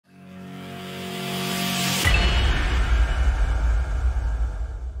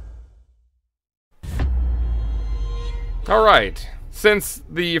Alright, since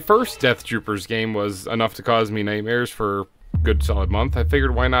the first Deathtroopers game was enough to cause me nightmares for a good solid month, I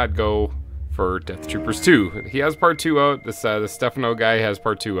figured why not go for Deathtroopers 2. He has part 2 out, this Stefano guy has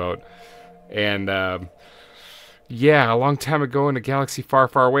part 2 out, and yeah, a long time ago in a galaxy far,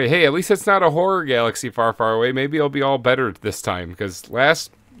 far away. Hey, at least it's not a horror galaxy far, far away. Maybe it'll be all better this time, because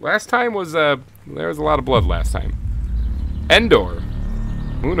last time was, there was a lot of blood last time. Endor,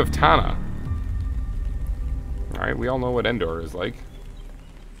 Moon of Tana. Alright, we all know what Endor is like.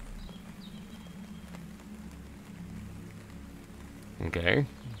 Okay.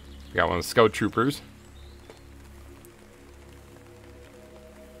 We got one of the scout troopers.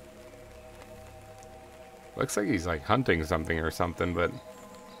 Looks like he's like hunting something or something, but...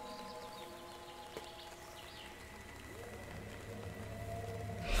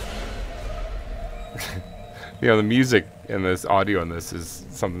 You know, the music and this audio in this is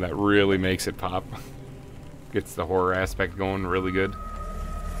something that really makes it pop. Gets the horror aspect going really good.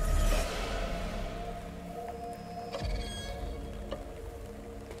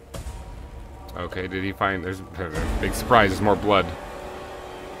 Okay, did he find... There's a big surprise, there's more blood.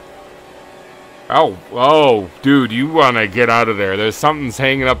 Oh, dude, you want to get out of there. There's something's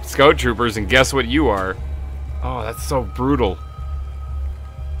hanging up scout troopers, and guess what you are? Oh, that's so brutal.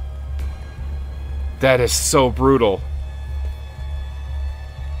 That is so brutal.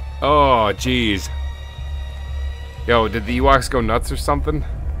 Oh, jeez. Yo, did the Ewoks go nuts or something?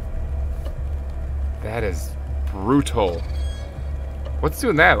 That is brutal. What's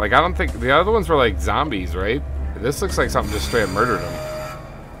doing that? Like, I don't think... The other ones were like zombies, right? This looks like something just straight up murdered them.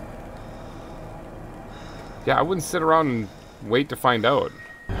 Yeah, I wouldn't sit around and wait to find out.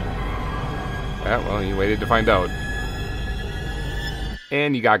 Yeah, well, you waited to find out.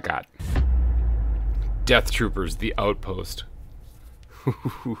 And you got. Deathtroopers, the Outpost.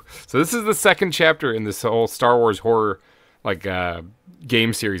 So this is the second chapter in this whole Star Wars horror, like,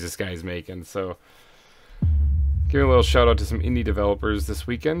 game series this guy's making. So, giving a little shout out to some indie developers this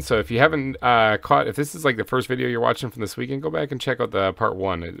weekend. So if you haven't if this is like the first video you're watching from this weekend, go back and check out the part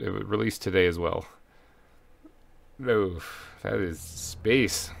 1. It released today as well. Oof, that is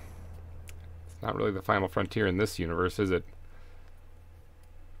space. It's not really the final frontier in this universe, is it?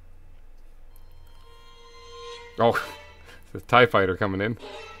 Oh, the TIE fighter coming in.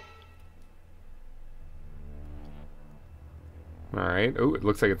 Alright. Oh, it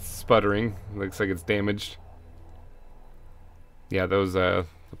looks like it's sputtering. It looks like it's damaged. Yeah, those the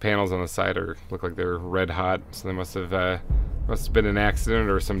panels on the side look like they're red hot, so they must have been an accident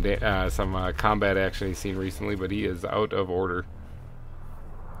or some combat action he's seen recently, but he is out of order.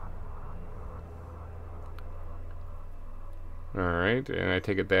 Alright, and I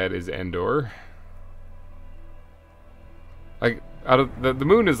take it that is Endor. Like, out of the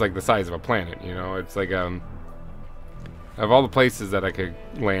moon is like the size of a planet, you know? It's like, of all the places that I could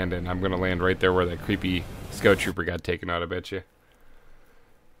land in, I'm gonna land right there where that creepy scout trooper got taken out, I bet you.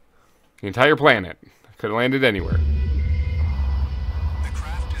 The entire planet. Could have landed anywhere. The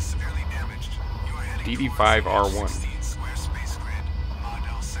craft is severely damaged. You are heading DD5R1. square space grid,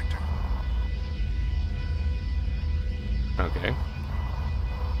 Mardell sector. Okay.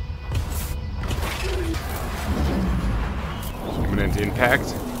 Imminent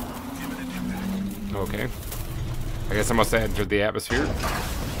impact. Okay. I guess I must have entered the atmosphere.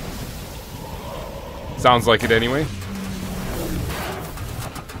 Sounds like it anyway.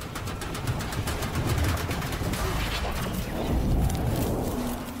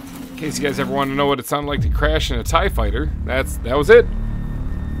 In case you guys ever want to know what it sounded like to crash in a TIE fighter, that was it.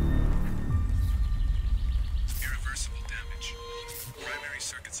 Irreversible damage. Primary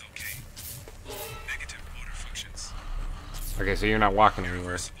circuits okay. Negative motor functions. Okay, so you're not walking anywhere.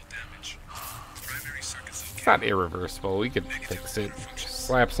 Irreversible damage. Primary circuits okay. It's not irreversible. We could fix it. Just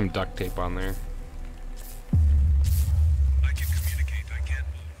slap some duct tape on there. I can communicate, I can't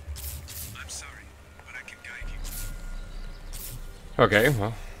move. I'm sorry, but I can guide you. Okay,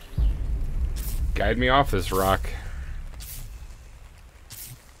 well. Guide me off this rock.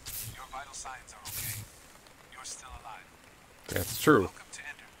 Your vital signs are okay. You're still alive. That's true. Welcome to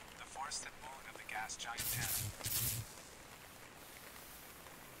Endor, the forested moon of the gas giant Tana.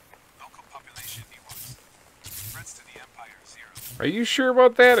 Local population Ewoks. Threats to the Empire, 0. Are you sure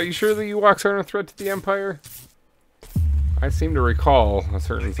about that? Are you sure the Ewoks aren't a threat to the Empire? I seem to recall a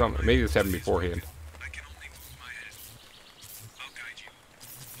certain something. Maybe this happened beforehand. I can only move my head. I'll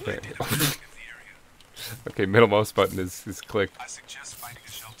guide you. Okay. Okay, middle mouse button is clicked. I suggest finding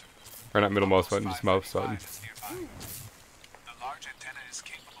a shelter. Or not middle mouse button, just mouse button. Is nearby. The large antenna is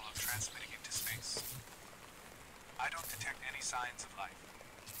capable of transmitting into space. I don't detect any signs of life.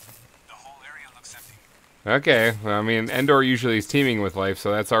 The whole area looks empty. Okay, well, I mean, Endor usually is teeming with life,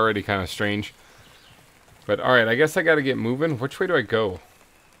 so that's already kind of strange. But alright, I guess I gotta get moving. Which way do I go?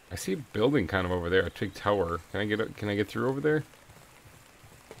 I see a building kind of over there, a big tower. Can I get through over there?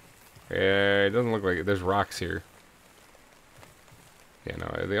 It doesn't look like it. There's rocks here. Yeah,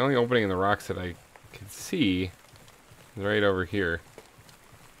 no, the only opening in the rocks that I can see is right over here.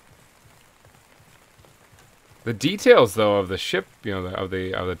 The details, though, of the ship, you know, of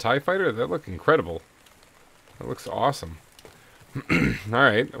the TIE fighter, that look incredible. That looks awesome.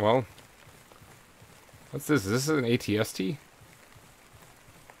 Alright, well. What's this? Is this an ATST?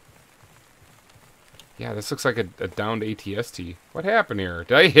 Yeah, this looks like a downed ATST. What happened here?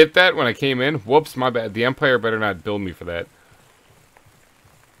 Did I hit that when I came in? Whoops, my bad. The Empire better not build me for that.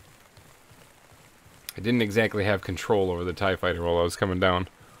 I didn't exactly have control over the TIE fighter while I was coming down.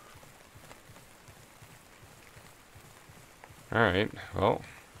 Alright, well.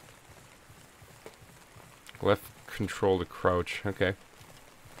 Left control to crouch. Okay.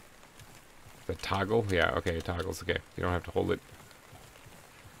 The toggle? Yeah, okay, it toggles. Okay, you don't have to hold it.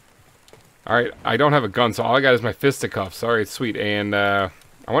 Alright, I don't have a gun, so all I got is my fisticuffs. Alright, sweet. And, I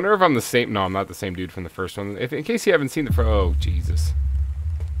wonder if I'm the same... No, I'm not the same dude from the first one. In case you haven't seen the... Oh, Jesus.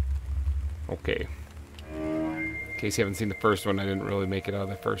 Okay. In case you haven't seen the first one, I didn't really make it out of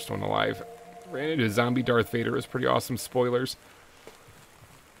the first one alive. Ran into zombie Darth Vader. It was pretty awesome. Spoilers.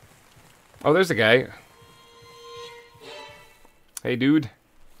 Oh, there's a guy. Hey, dude.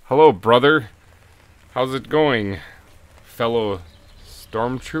 Hello, brother. How's it going, fellow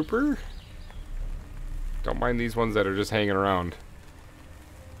stormtrooper? Don't mind these ones that are just hanging around.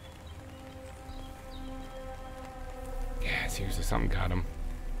 Yeah, seriously, something got him.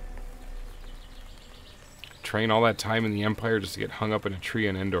 Train all that time in the Empire just to get hung up in a tree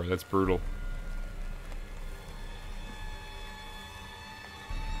in Endor. That's brutal.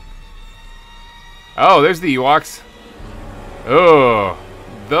 Oh, there's the Ewoks. Oh,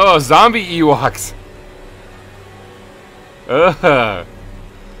 the zombie Ewoks. Ugh.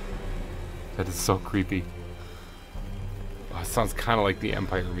 That is so creepy. Oh, it sounds kind of like the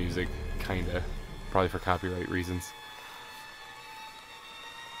Empire music. Kinda. Probably for copyright reasons.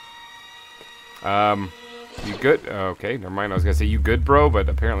 You good? Okay, never mind. I was gonna say, you good, bro? But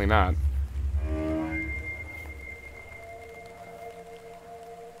apparently not.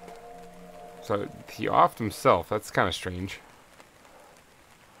 So, he offed himself. That's kind of strange.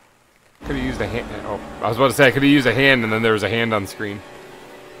 Could have used a hand. Oh, I was about to say, I could have used a hand, and then there was a hand on screen.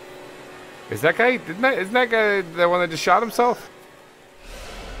 Is that guy... Isn't that guy the one that just shot himself?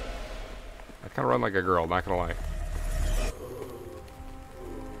 I kind of run like a girl, not gonna lie.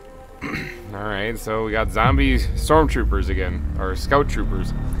 Alright, so we got zombie stormtroopers again. Or scout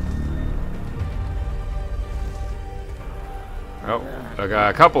troopers. Oh, I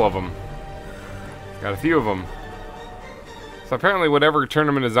got a couple of them. Got a few of them. So apparently whatever turned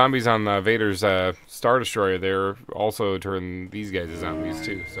them into zombies on Vader's Star Destroyer, they're also turning these guys into zombies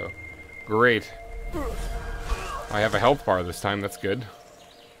too, so... Great. I have a health bar this time, that's good.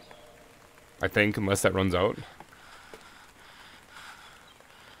 I think, unless that runs out. You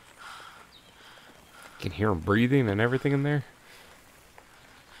can hear him breathing and everything in there.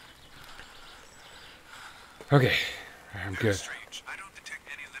 Okay, I'm good. Strange. I don't detect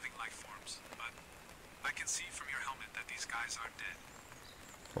any living life forms, but I can see from your helmet that these guys aren't dead.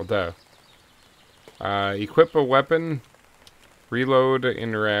 Well, duh. Equip a weapon. Reload,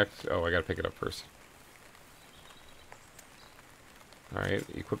 interact. Oh, I gotta pick it up first. Alright,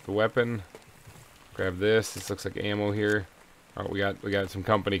 equip the weapon. Grab this. This looks like ammo here. Oh, we got some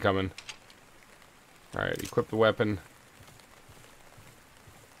company coming. Alright, equip the weapon.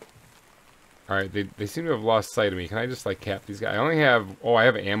 Alright, they seem to have lost sight of me. Can I just, like, cap these guys? I only have... Oh, I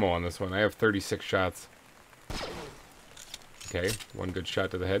have ammo on this one. I have 36 shots. Okay, one good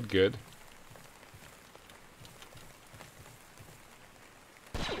shot to the head. Good.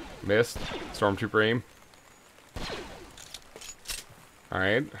 Missed. Stormtrooper aim.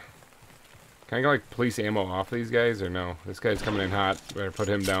 Alright. Can I get, like, police ammo off of these guys, or no? This guy's coming in hot. Better put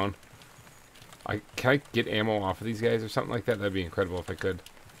him down. Can I get ammo off of these guys or something like that? That'd be incredible if I could.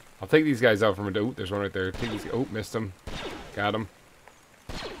 I'll take these guys out from a... Oh, there's one right there. Take these... Oh, missed him. Got him.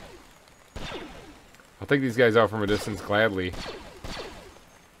 I'll take these guys out from a distance gladly.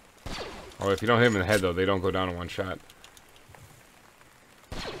 Oh, if you don't hit them in the head, though, they don't go down in one shot.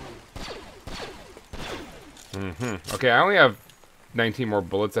 Okay, I only have 19 more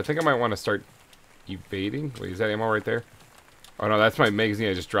bullets. I think I might want to start evading. Wait, is that ammo right there? Oh, no, that's my magazine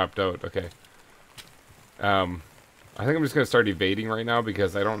I just dropped out. Okay. I think I'm just going to start evading right now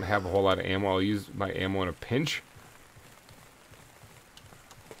because I don't have a whole lot of ammo. I'll use my ammo in a pinch.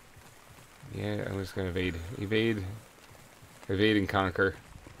 Yeah, I'm just gonna evade. Evade. Evade and conquer.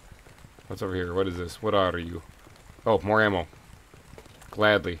 What's over here? What is this? What are you? Oh, more ammo.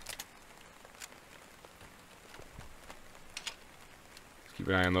 Gladly. Let's keep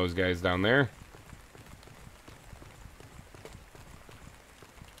an eye on those guys down there.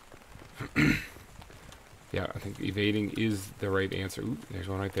 Yeah, I think evading is the right answer. Ooh, there's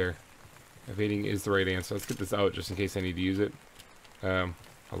one right there. Evading is the right answer. Let's get this out just in case I need to use it.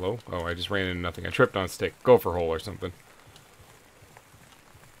 Hello? Oh, I just ran into nothing. I tripped on a stick. Gopher hole or something.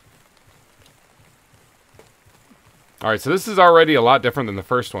 Alright, so this is already a lot different than the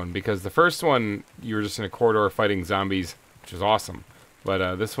first one, because the first one, you were just in a corridor fighting zombies, which is awesome.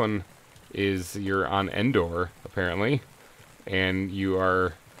 But this one is, you're on Endor, apparently, and you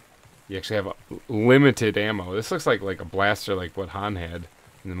actually have limited ammo. This looks like a blaster like what Han had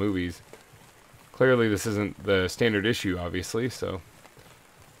in the movies. Clearly this isn't the standard issue, obviously, so.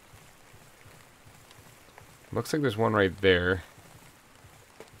 Looks like there's one right there.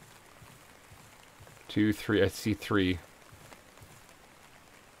 2, 3, I see 3.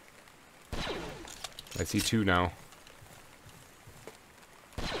 I see 2 now.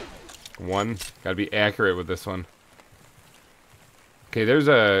 1, gotta be accurate with this one. Okay, there's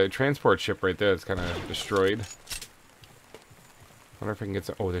a transport ship right there that's kind of destroyed. Wonder if I can get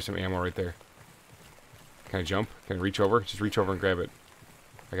some, oh, there's some ammo right there. Can I jump? Can I reach over? Just reach over and grab it.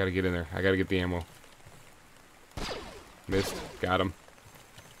 I gotta get in there. I gotta get the ammo. Missed. Got him.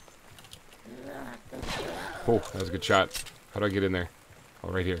 Oh, that was a good shot. How do I get in there? Oh,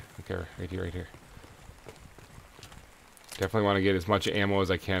 right here. Okay, right here, right here. Definitely want to get as much ammo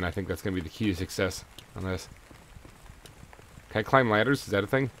as I can. I think that's going to be the key to success on this. Can I climb ladders? Is that a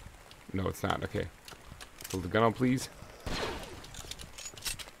thing? No, it's not. Okay. Hold the gun on, please.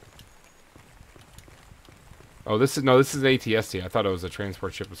 Oh, this is an ATST. I thought it was a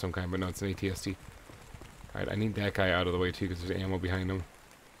transport ship of some kind, but no, it's an ATST. Alright, I need that guy out of the way, too, because there's ammo behind him.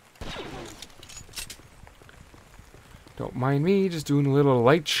 Don't mind me, just doing a little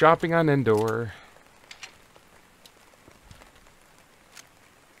light shopping on Endor.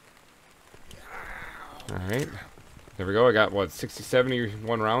 Alright. There we go. I got, what, 60,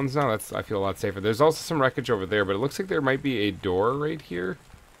 71 rounds now? I feel a lot safer. There's also some wreckage over there, but it looks like there might be a door right here.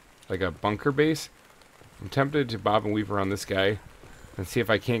 Like a bunker base. I'm tempted to bob and weave around this guy and see if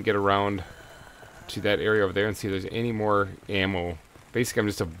I can't get around to that area over there and see if there's any more ammo. Basically, I'm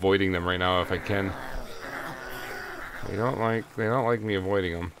just avoiding them right now if I can. They don't like me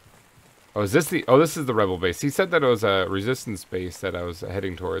avoiding them. Oh, is this the... Oh, this is the rebel base. He said that it was a resistance base that I was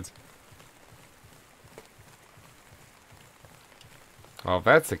heading towards. Oh, if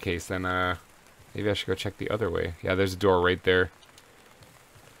that's the case, then maybe I should go check the other way. Yeah, there's a door right there.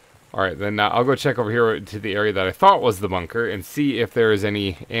 Alright, then I'll go check over here to the area that I thought was the bunker and see if there is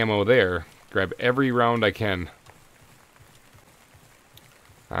any ammo there. Grab every round I can.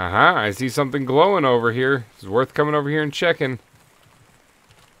 I see something glowing over here. It's worth coming over here and checking.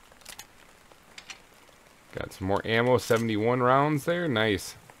 Got some more ammo, 71 rounds there.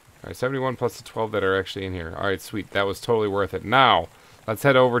 Nice. Alright, 71 plus the 12 that are actually in here. Alright, sweet. That was totally worth it. Now, let's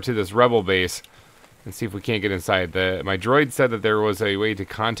head over to this rebel base and see if we can't get inside. My droid said that there was a way to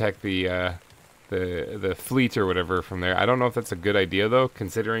contact the fleet or whatever from there. I don't know if that's a good idea, though,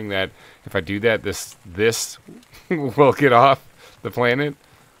 considering that if I do that, this will get off the planet.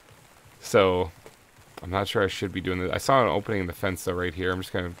 So, I'm not sure I should be doing this. I saw an opening in the fence, though, right here. I'm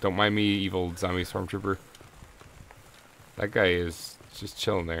just gonna... Don't mind me, evil zombie stormtrooper. That guy is just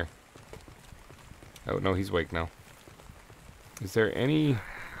chilling there. Oh, no, he's awake now. Is there any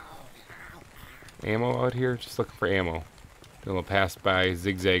ammo out here? Just looking for ammo. Doing a little pass by,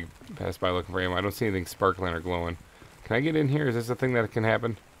 zigzag pass by looking for ammo. I don't see anything sparkling or glowing. Can I get in here? Is this a thing that can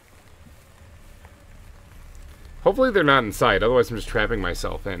happen? Hopefully they're not inside, otherwise I'm just trapping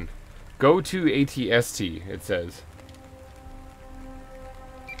myself in. Go to ATST, it says.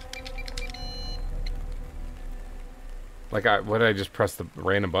 Like, what did I just press the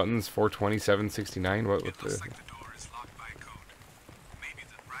random buttons? 420, 769? What It the... looks like the door is locked by code. Maybe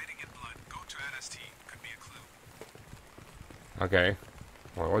the writing in blood, go to NST, could be a clue. Okay.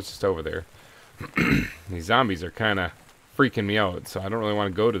 Well, it's just over there. These zombies are kind of freaking me out, so I don't really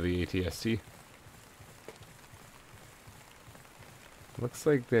want to go to the ATST. Looks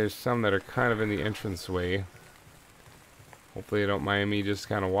like there's some that are kind of in the entranceway. Hopefully they don't mind me just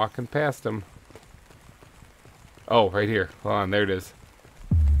kind of walking past them. Oh, right here. Hold on, there it is.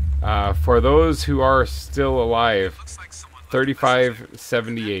 For those who are still alive,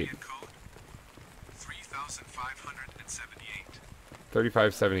 3578. 3,578.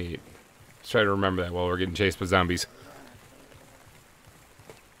 3578. Let's try to remember that while we're getting chased by zombies.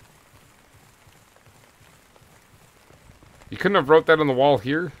 couldn't have wrote that on the wall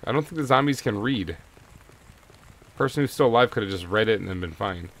here? I don't think the zombies can read. Person who's still alive could have just read it and then been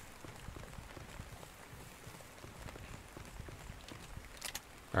fine.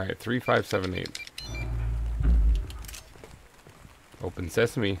 Alright, 3578. Open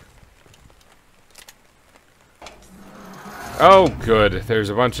sesame. Oh, good.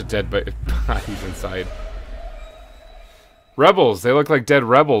 There's a bunch of dead bodies inside. Rebels. They look like dead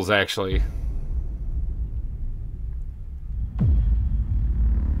rebels, actually.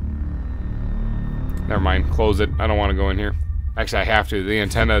 Never mind. Close it. I don't want to go in here. Actually, I have to. The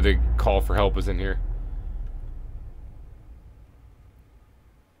antenna to call for help is in here.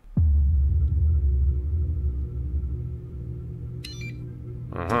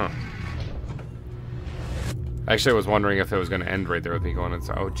 Uh-huh. Actually, I was wondering if it was going to end right there with me going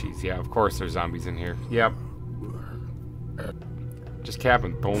inside. Oh, jeez. Yeah, of course there's zombies in here. Yep. Just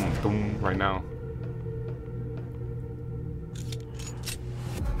capping. Boom, boom, right now.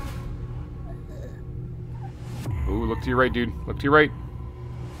 Ooh, look to your right, dude. Look to your right.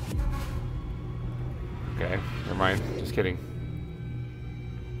 Okay, never mind. Just kidding.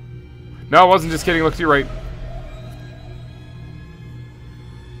 No, I wasn't just kidding. Look to your right.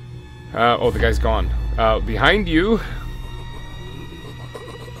 Oh, the guy's gone. Behind you.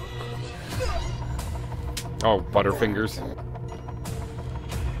 Oh, Butterfingers.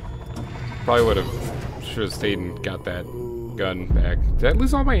 Probably would have, should have stayed and got that gun back. Did I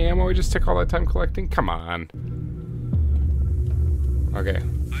lose all my ammo? I just took all that time collecting? Come on. Okay.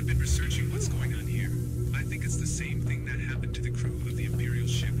 I've been researching what's going on here. I think it's the same thing that happened to the crew of the Imperial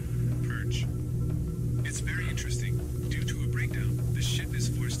ship, Purge. It's very interesting. Due to a breakdown, the ship is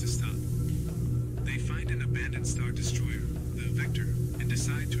forced to stop. They find an abandoned Star Destroyer, the Vector, and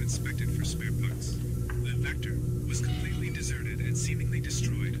decide to inspect it for spare parts. The Vector was completely deserted and seemingly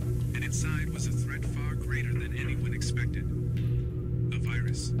destroyed, and inside was a threat far greater than anyone expected. A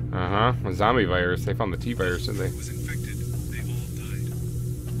virus. Uh-huh. A zombie virus. They found the T-virus, didn't they? Was infected. They all died.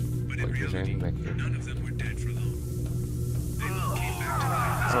 But in reality, none of them were dead for long. They all came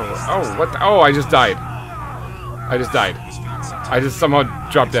back to life. Oh, what the, oh, I just died. I just died. I just somehow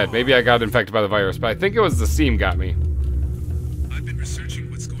dropped dead. Maybe I got infected by the virus, but I think it was the steam got me. I've been researching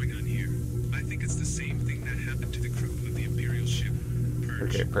what's going on here. I think it's the same thing that happened to the crew of the Imperial ship,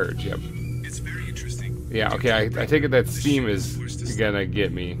 Purge. Okay, Purge, yep. It's very interesting. Yeah, okay, I take it that steam is gonna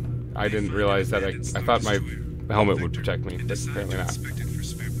get me. I didn't realize that. I thought my helmet would protect me, but apparently not. For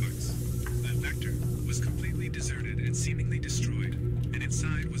spare parts. The Vector was completely deserted and seemingly destroyed, and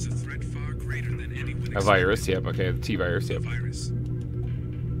inside was a threat far greater than anyone A virus, yep, okay, the T-virus, yep. The virus.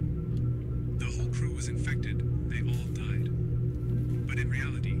 The whole crew was infected. They all died. But in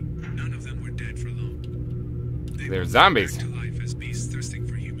reality, none of them were dead for long. They're zombies. Back to life as beasts thirsting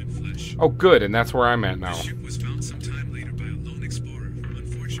for human flesh. Oh, good, and that's where I'm at now. The ship was found some time later by a lone explorer who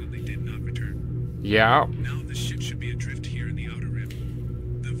unfortunately did not return. Yeah. Now the ship should be adrift here in the Outer Rim.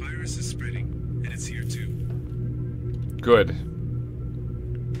 The virus is spreading, and it's here too. Good.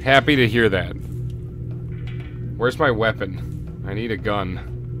 Happy to hear that. Where's my weapon? I need a gun.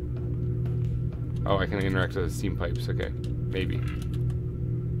 Oh, I can interact with the steam pipes. Okay, maybe.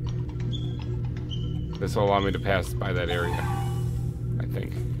 This will allow me to pass by that area, I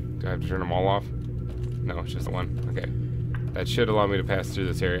think. Do I have to turn them all off? No, it's just the one. Okay. That should allow me to pass through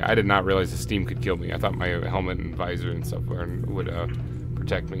this area. I did not realize the steam could kill me. I thought my helmet and visor and stuff would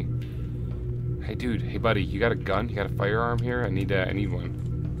protect me. Hey, dude. Hey, buddy. You got a gun? You got a firearm here? I need one.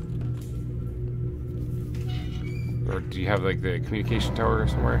 Or do you have, like, the communication tower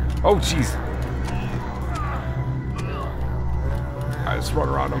somewhere? Oh, jeez! I just run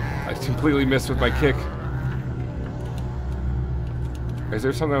around him. I completely missed with my kick. Is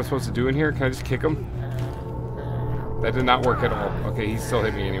there something I'm supposed to do in here? Can I just kick him? That did not work at all. Okay, he still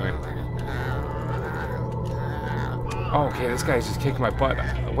hit me anyway. Oh, okay, this guy's just kicking my butt.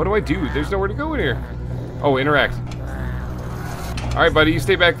 What do I do? There's nowhere to go in here. Oh, interact. Alright, buddy, you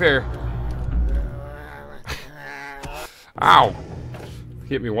stay back there. Ow!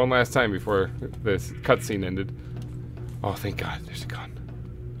 Hit me one last time before this cutscene ended. Oh, thank God, there's a gun.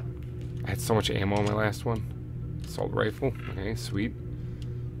 I had so much ammo on my last one. Assault rifle. Okay, sweet.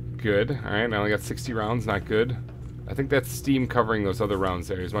 Good. Alright, I only got 60 rounds, not good. I think that's steam covering those other rounds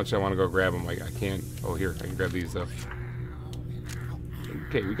there. As much as I want to go grab them, like, I can't. Oh, here, I can grab these, though.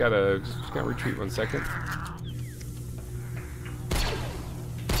 Okay, we gotta, just gotta retreat 1 second.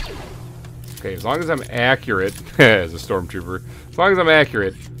 Okay, as long as I'm accurate, as a stormtrooper, as long as I'm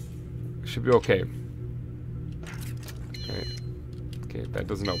accurate, should be okay. Okay, okay, that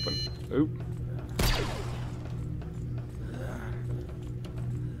doesn't open. Oop.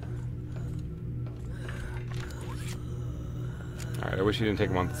 Alright, I wish you didn't take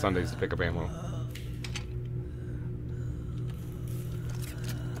them on Sundays to pick up ammo.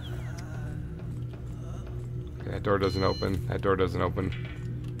 Okay, that door doesn't open. That door doesn't open.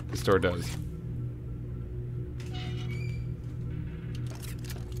 This door does.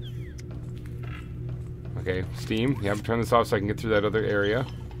 Okay, steam. Yeah, turn this off so I can get through that other area.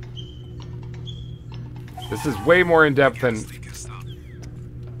 This is way more in depth than...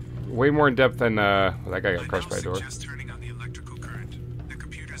 that guy got crushed by a door. Just turning on the electrical current. The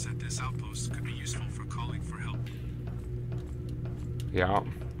computers at this outpost could be useful for calling for help.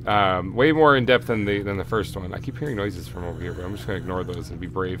 Yeah. Way more in depth than the first one. I keep hearing noises from over here, but I'm just gonna ignore those and be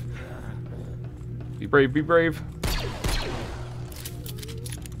brave. Be brave, be brave.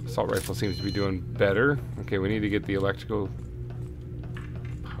 Assault rifle seems to be doing better. Okay, we need to get the electrical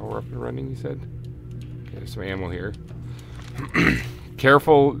power up and running, you said? Okay, there's some ammo here.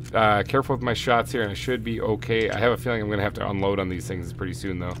 Careful with my shots here, and I should be okay. I have a feeling I'm gonna have to unload on these things pretty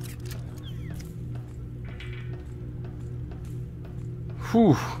soon, though.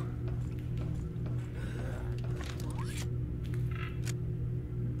 Whew.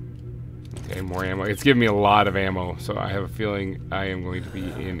 Okay, more ammo. It's giving me a lot of ammo, so I have a feeling I am going to be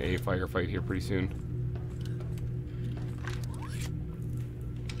in a firefight here pretty soon.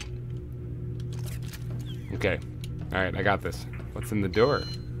 Okay. Alright, I got this. What's in the door?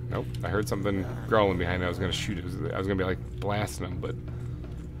 Nope. I heard something growling behind me. I was going to shoot it. I was going to be like blasting them, but...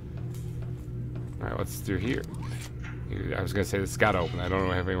 Alright, what's through here? I was going to say this got to open. I don't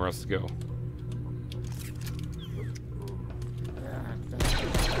have anywhere else to go.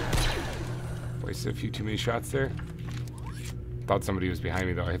 Wasted a few too many shots there. Thought somebody was behind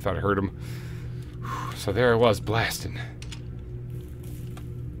me, though. I thought I heard him. So there I was, blasting.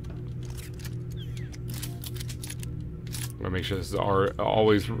 I'm gonna make sure this is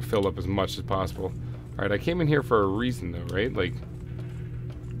always filled up as much as possible. Alright, I came in here for a reason, though, right? Like...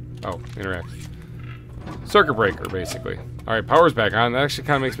 Oh, interact. Circuit breaker, basically. Alright, power's back on. That actually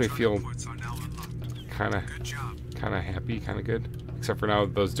kind of makes me feel kind of happy, kind of good. Except for now,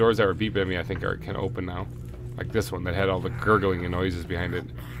 those doors that were beeping at me, I think can open now. Like this one that had all the gurgling and noises behind it.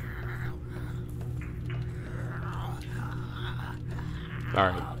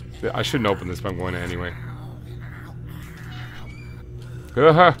 Alright. I shouldn't open this, but I'm going to anyway.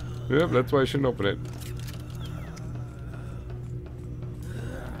 Haha! Yep, that's why I shouldn't open it.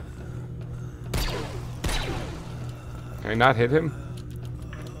 Can I not hit him?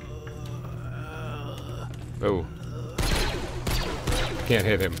 Oh. Can't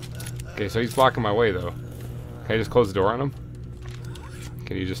hit him. Okay, so he's blocking my way, though. Can I just close the door on him?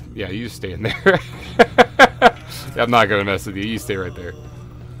 Can you just... Yeah, you just stay in there. I'm not gonna mess with you. You stay right there.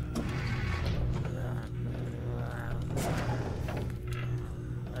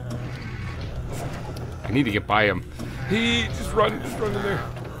 I need to get by him. Just run in there.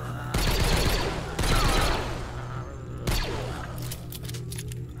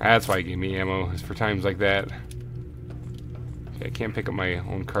 That's why he gave me ammo, is for times like that. Okay, I can't pick up my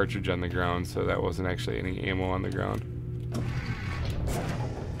own cartridge on the ground, so that wasn't actually any ammo on the ground.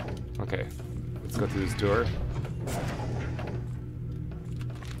 Okay, let's go through this door.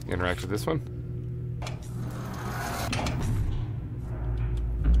 Interact with this one.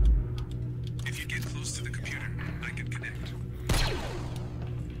 If you get close to the computer, I can connect.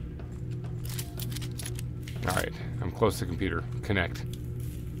 Alright, I'm close to the computer. Connect.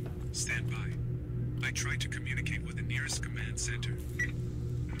 Stand by. I tried to communicate with the nearest command center.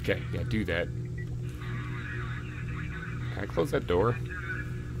 Okay, yeah, do that. Can I close that door?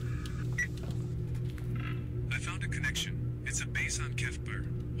 I found a connection. It's a base on Kefber,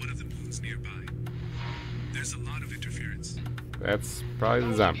 one of the moons nearby. There's a lot of interference. That's probably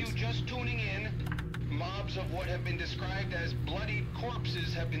the zombies. Those of you just tuning in, mobs of what have been described as bloodied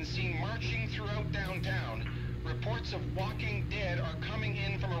corpses have been seen marching throughout downtown. Reports of walking dead are coming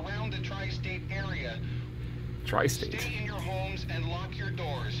in from around the tri-state area. Tri-state. Stay in your homes and lock your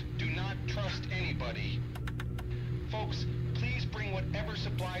doors. Do not trust anybody. Folks, please bring whatever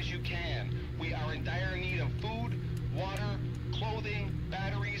supplies you can. We are in dire need of food, water, clothing,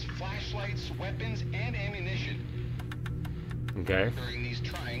 batteries, flashlights, weapons, and ammunition. Okay. During these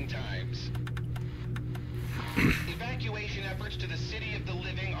trying times. Evacuation efforts to the City of the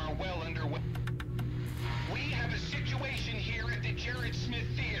Living are well underway. We have a situation here at the Jared Smith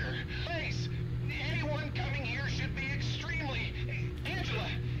Theater. Please, anyone coming here should be extremely... Angela!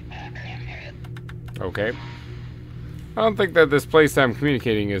 Okay. I don't think that this place I'm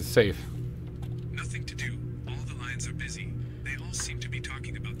communicating is safe. Nothing to do. All the lines are busy. They all seem to be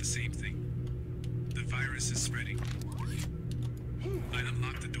talking about the same thing. The virus is spreading. I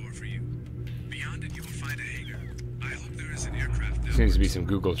unlocked the door for you. Beyond it, you will find a hangar. I hope there is an aircraft now. Seems to be some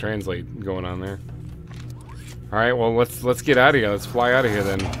Google Translate going on there. All right, well let's get out of here. Let's fly out of here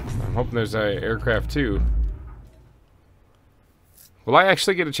then. I'm hoping there's an aircraft too. Will I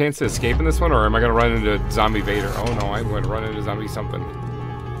actually get a chance to escape in this one, or am I gonna run into Zombie Vader? Oh no, I'm going to run into Zombie something.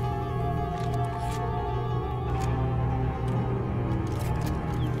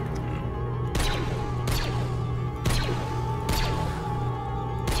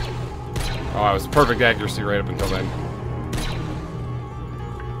 Oh, I was perfect accuracy right up until then.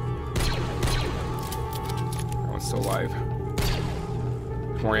 That one's still alive.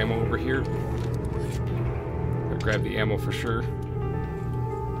 More ammo over here. Gotta grab the ammo for sure.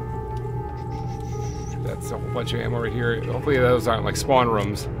 That's a whole bunch of ammo right here. Hopefully those aren't like spawn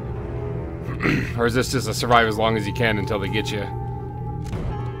rooms. Or is this just a survive as long as you can until they get you?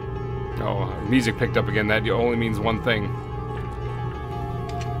 Oh, music picked up again. That only means one thing.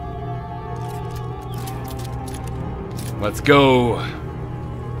 Let's go.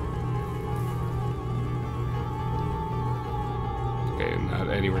 Okay, not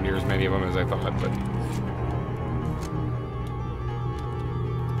anywhere near as many of them as I thought, but...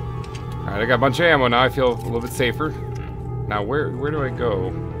 Alright, I got a bunch of ammo now. I feel a little bit safer. Now, where do I go?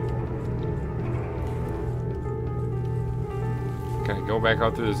 Can I go back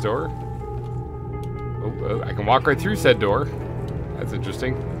out through this door? Oh, I can walk right through said door. That's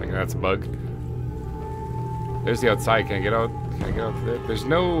interesting. I think that's a bug. There's the outside. Can I get out? Can I get out there? There's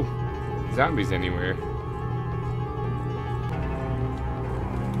no zombies anywhere.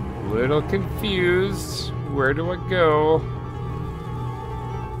 A little confused. Where do I go?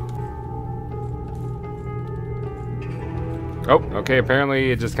 Oh, okay. Apparently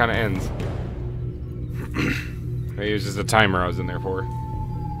it just kind of ends. Maybe it was just a timer I was in there for.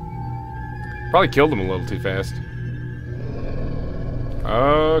 Probably killed him a little too fast.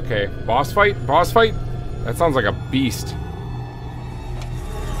 Okay. Boss fight? Boss fight? That sounds like a beast.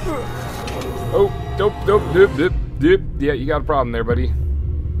 Oh, dope, dip. Yeah, you got a problem there, buddy.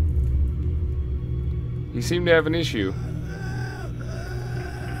 You seem to have an issue.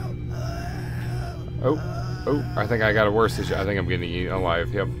 Oh, I think I got a worse issue. I think I'm getting eaten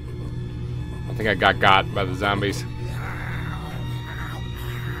alive, yep. I think I got by the zombies.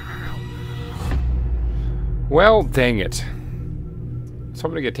 Well, dang it. So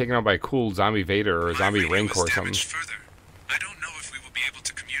I'm gonna get taken out by a cool zombie Vader or a zombie Rancor or something. Further. I don't know if we will be able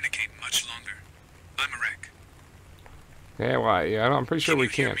to communicate much longer. I'm a wreck. Yeah, well, yeah, I'm pretty sure we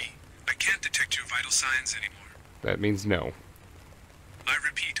can't. I can't detect your vital signs anymore. That means no. I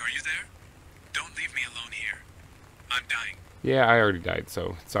repeat, are you there? Don't leave me alone here. I'm dying. Yeah, I already died,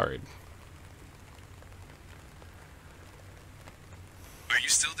 so it's alright. Are you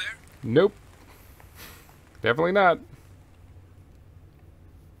still there? Nope. Definitely not.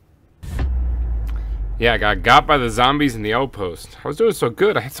 Yeah, I got by the zombies in the Outpost. I was doing so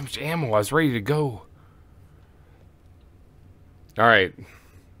good. I had so much ammo. I was ready to go. Alright.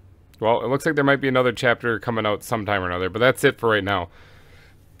 Well, it looks like there might be another chapter coming out sometime or another, but that's it for right now.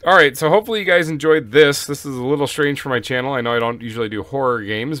 Alright, so hopefully you guys enjoyed this. This is a little strange for my channel. I know I don't usually do horror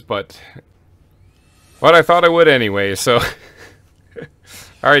games, but I thought I would anyway, so...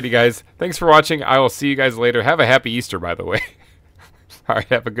 Alright, you guys. Thanks for watching. I will see you guys later. Have a happy Easter, by the way. Alright,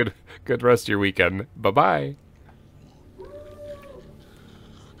 have a good rest of your weekend. Bye-bye.